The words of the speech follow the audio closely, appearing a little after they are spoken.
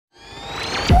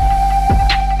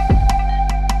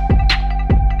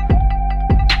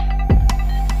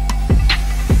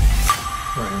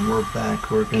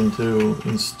we're going to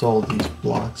install these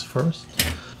blocks first.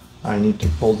 I need to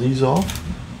pull these off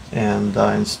and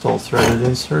install threaded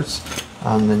inserts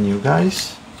on the new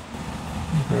guys.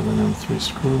 Grab an M3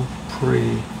 screw,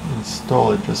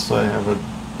 pre-install it just so I have a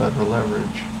better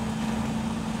leverage.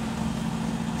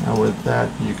 Now with that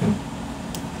you can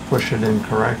push it in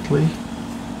correctly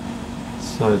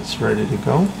so it's ready to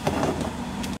go.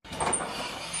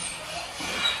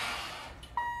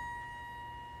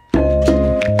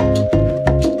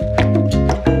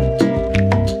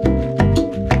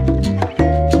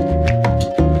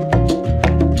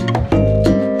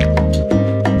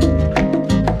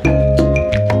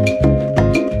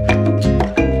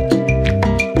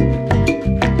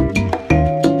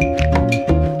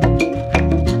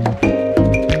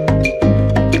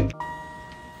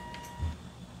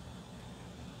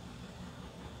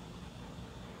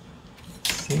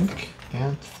 Sink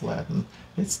and flatten.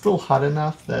 It's still hot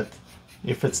enough that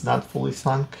if it's not fully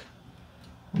sunk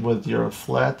with your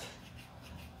flat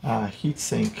heat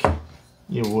sink,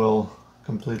 you will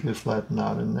completely flatten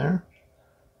out in there.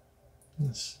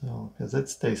 So, because it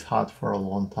stays hot for a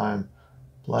long time.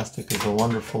 Plastic is a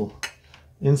wonderful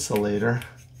insulator,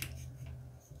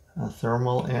 a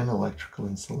thermal and electrical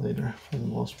insulator for the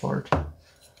most part.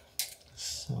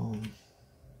 So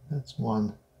that's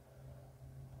one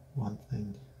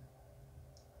thing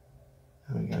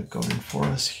that we got going for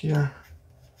us here.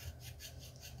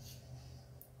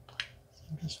 So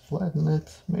just flatten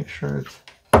it, make sure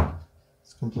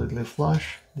it's completely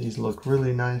flush. These look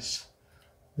really nice.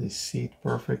 They seat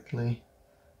perfectly.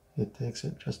 It takes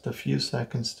it just a few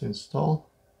seconds to install.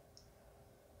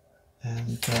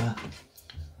 And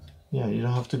yeah, you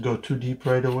don't have to go too deep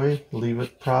right away. Leave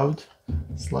it proud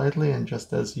slightly, and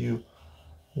just as you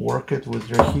work it with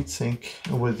your heatsink,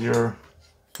 with your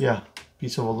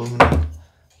piece of aluminum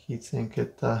heatsink,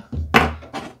 it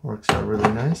works out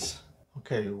really nice.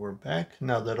 Okay, we're back.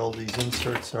 Now that all these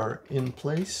inserts are in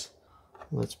place,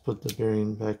 let's put the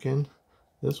bearing back in.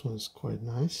 This one's quite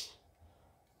nice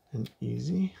and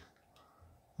easy.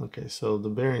 Okay, so the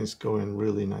bearings go in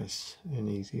really nice and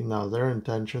easy. Now they're in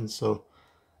tension, so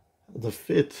the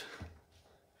fit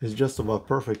is just about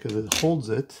perfect because it holds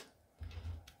it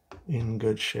in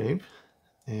good shape.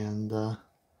 And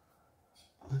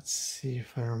let's see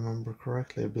if I remember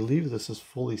correctly. I believe this is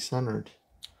fully centered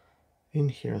in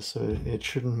here, so it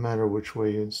shouldn't matter which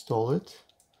way you install it.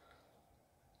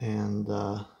 And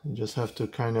you just have to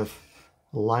kind of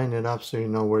line it up so you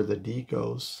know where the D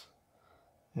goes.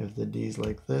 If the D is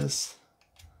like this,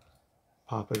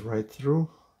 pop it right through,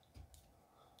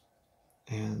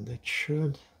 and it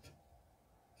should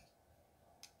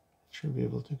be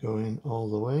able to go in all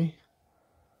the way.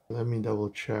 Let me double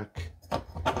check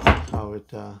how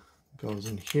it goes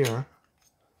in here.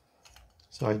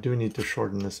 So I do need to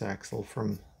shorten this axle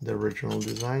from the original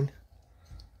design.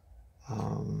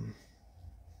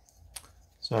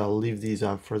 So I'll leave these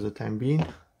out for the time being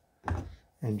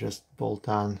and just bolt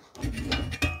on.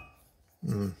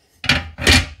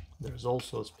 There's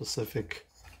also a specific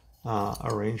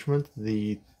arrangement.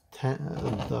 The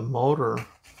motor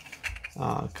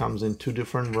comes in two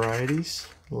different varieties,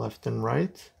 left and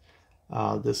right.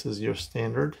 This is your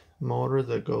standard motor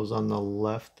that goes on the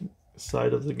left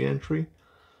side of the gantry,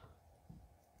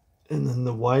 and then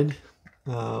the wide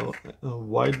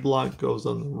block goes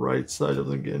on the right side of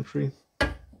the gantry.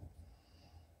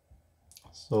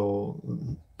 So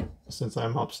since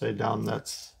I'm upside down,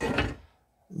 this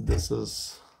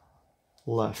is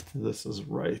left, this is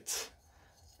right.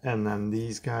 And then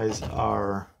these guys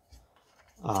are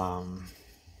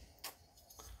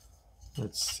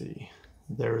let's see,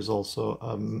 there is also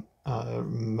a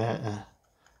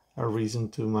reason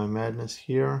to my madness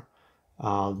here.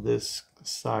 This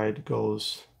side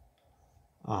goes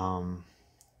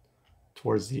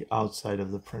towards the outside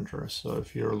of the printer. So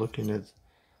if you're looking at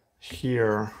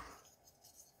here,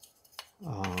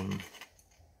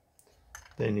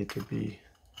 they need to be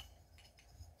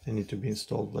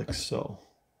installed like so,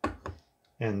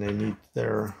 and they need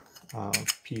their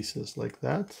pieces like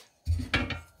that.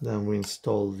 Then we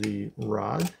install the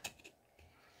rod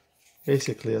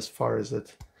basically as far as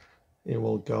it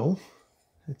will go.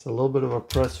 It's a little bit of a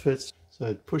press fit, so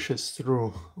it pushes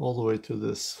through all the way to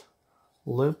this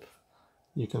lip.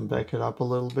 You can back it up a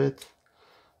little bit.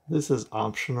 This is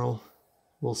optional.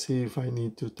 We'll see if I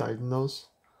need to tighten those.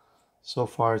 So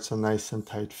far it's a nice and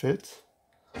tight fit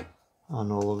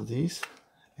on all of these,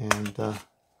 and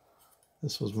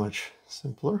this was much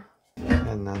simpler.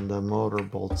 And then the motor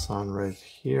bolts on right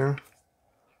here.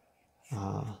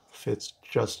 Fits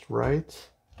just right.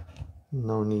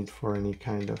 No need for any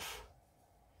kind of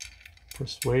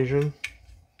persuasion.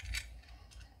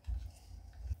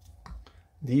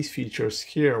 these features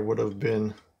here would have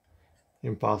been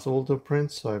impossible to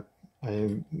print, so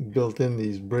I built in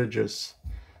these bridges.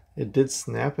 It did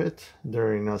snap it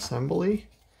during assembly,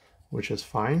 which is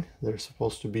fine. They're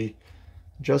supposed to be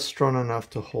just strong enough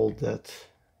to hold that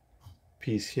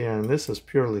piece here, and this is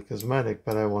purely cosmetic,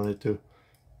 but I wanted to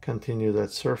continue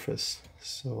that surface.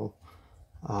 So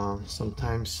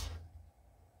sometimes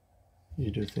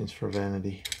you do things for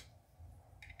vanity,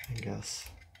 I guess.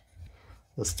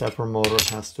 The stepper motor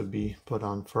has to be put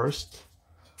on first,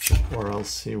 or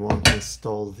else you won't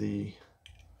install the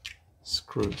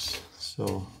screws.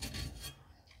 So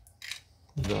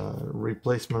the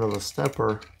replacement of a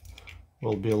stepper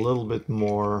will be a little bit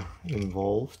more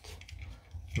involved.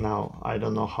 Now, I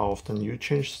don't know how often you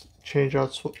change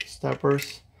out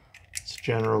steppers. It's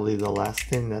generally the last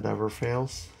thing that ever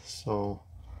fails, so,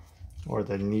 or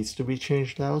that needs to be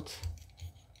changed out.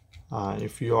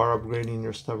 If you are upgrading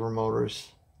your stepper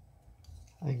motors,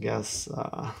 I guess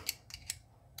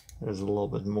there's a little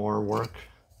bit more work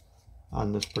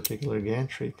on this particular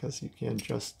gantry, because you can't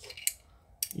just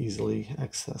easily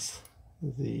access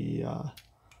the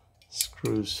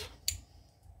screws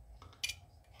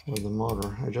for the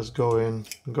motor. I just go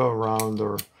around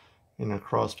or in a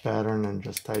cross pattern and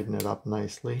just tighten it up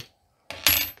nicely,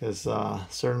 because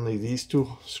certainly these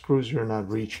two screws you're not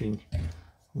reaching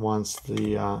once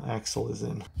the axle is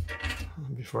in.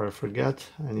 Before I forget,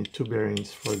 I need 2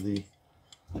 bearings for the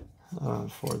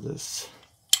for this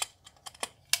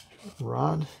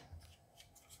rod,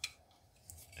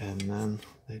 and then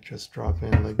they just drop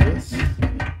in like this.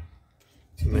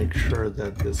 Make sure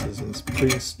that this is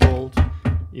pre-installed.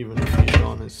 Even if you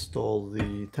don't install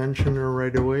the tensioner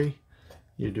right away,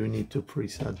 you do need to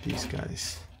preset these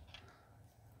guys.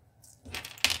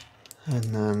 And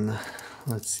then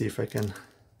let's see if I can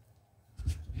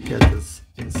get this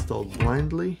installed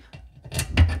blindly.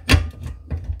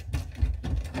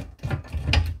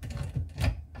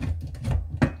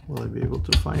 Will I be able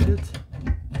to find it?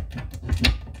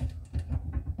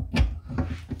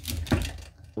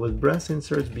 With brass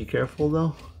inserts, be careful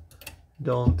though.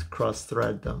 Don't cross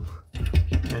thread them.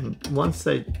 And once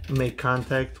I make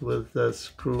contact with the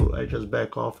screw, I just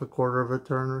back off 1/4 of a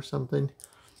turn or something,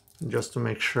 just to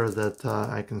make sure that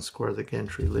I can square the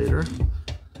gantry later.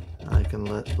 I can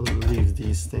leave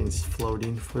these things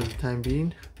floating for the time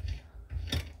being.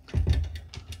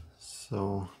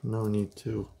 So no need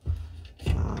to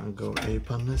go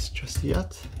ape on this just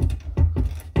yet.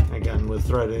 Again, with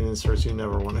threaded inserts, you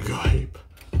never want to go ape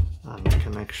on the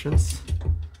connections.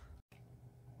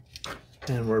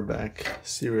 And we're back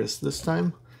serious this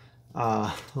time.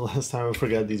 Last time I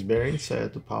forgot these bearings, so I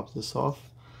had to pop this off.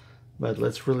 But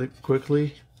let's really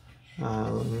quickly,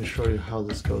 let me show you how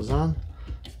this goes on.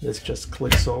 This just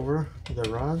clicks over the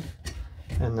rod,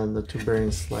 and then the 2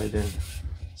 bearings slide in.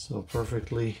 So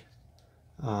perfectly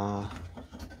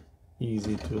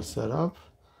easy to set up.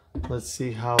 Let's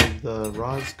see how the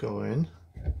rods go in.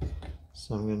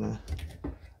 So I'm gonna,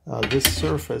 this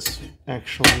surface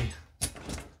actually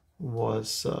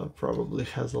was probably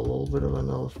has a little bit of an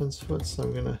elephant's foot, so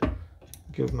I'm gonna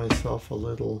give myself a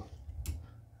little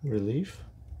relief,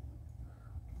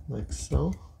 like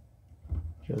so.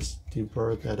 Just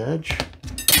deburr that edge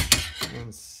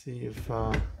and see if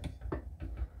I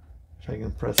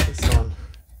can press this on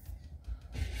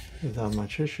without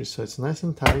much issue. So it's nice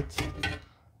and tight.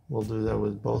 We'll do that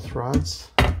with both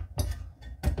rods.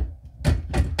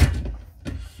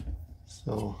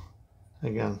 So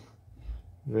again,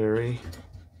 very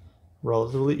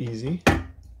relatively easy.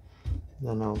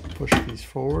 Then I'll push these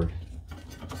forward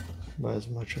by as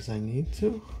much as I need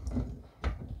to,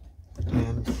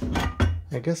 and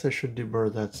I guess I should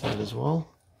deburr that side as well.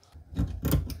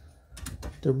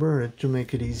 Deburr it to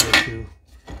make it easier to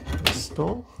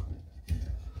install,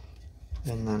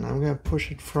 and then I'm going to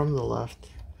push it from the left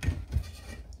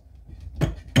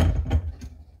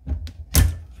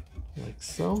like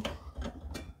so,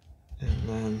 and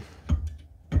then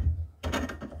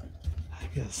I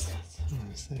guess that's what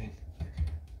I'm saying.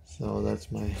 So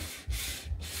that's my,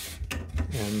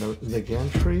 and the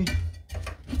gantry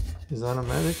is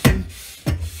automatically,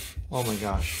 oh my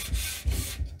gosh,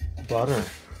 butter.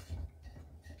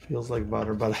 Feels like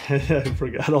butter, but I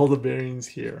forgot all the bearings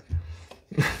here.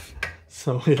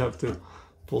 So we have to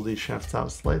pull these shafts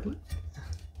out slightly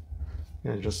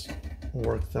and just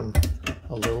work them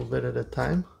a little bit at a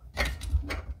time.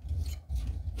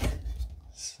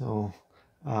 So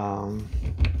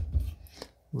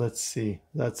let's see,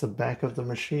 that's the back of the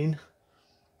machine,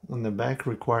 and the back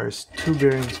requires 2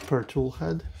 bearings per tool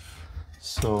head.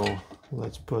 So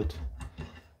let's put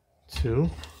 2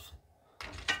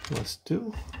 plus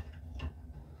 2,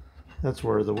 That's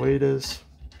where the weight is.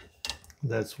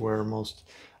 That's where most,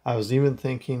 I was even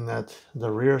thinking that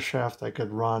the rear shaft I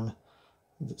could run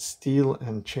the steel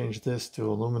and change this to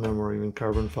aluminum or even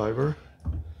carbon fiber.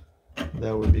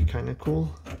 That would be kind of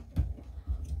cool.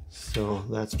 So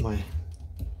that's my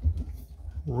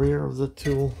rear of the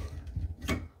tool.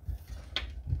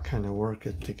 Kind of work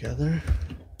it together.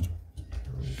 There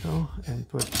we go. And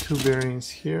put 2 bearings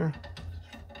here.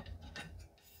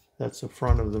 That's the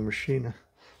front of the machine,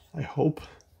 I hope.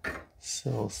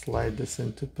 So slide this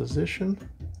into position.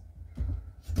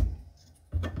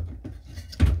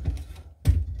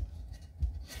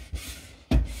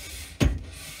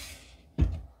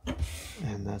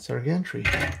 And that's our gantry.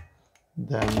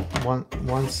 Then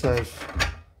once I've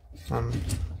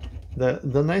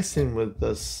the nice thing with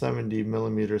the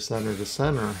 70mm center to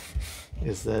center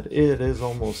is that it is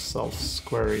almost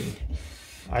self-squaring.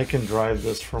 I can drive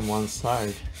this from one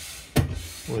side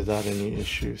without any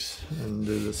issues and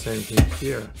do the same thing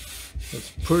here.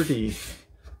 It's pretty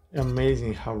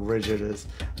amazing how rigid it is.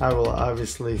 I will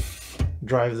obviously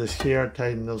drive this here,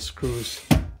 tighten those screws,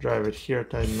 drive it here,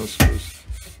 tighten those screws,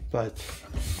 but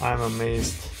I'm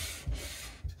amazed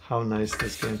how nice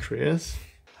this gantry is.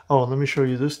 Oh, let me show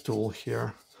you this tool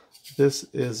here. This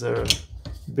is a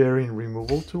bearing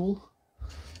removal tool.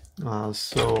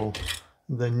 So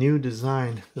the new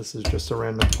design, this is just a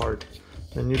random part,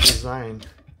 the new design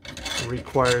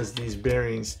requires these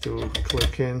bearings to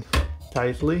click in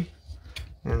tightly,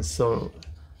 and so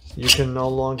you can no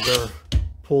longer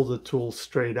pull the tool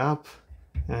straight up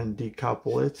and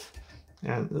decouple it.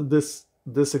 And this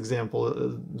example,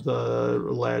 the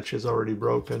latch is already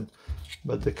broken,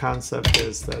 but the concept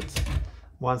is that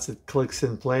once it clicks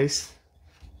in place,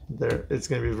 it's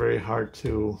going to be very hard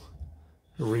to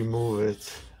remove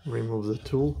the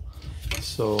tool.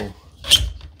 So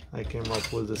I came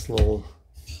up with this little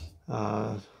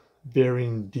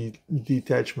bearing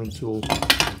detachment tool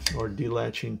or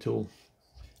delatching tool.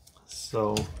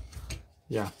 So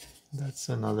yeah, that's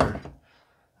another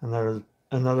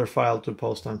file to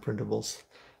post on Printables.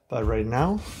 But right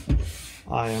now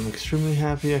I am extremely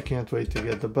happy. I can't wait to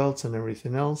get the belts and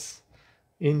everything else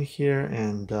in here,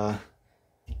 and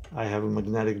I have a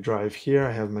magnetic drive here,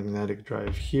 I have a magnetic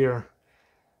drive here,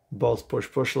 both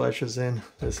push latches in.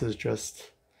 This is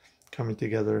just coming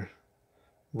together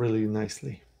really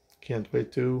nicely. Can't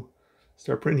wait to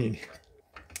start printing.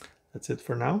 That's it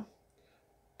for now.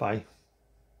 Bye.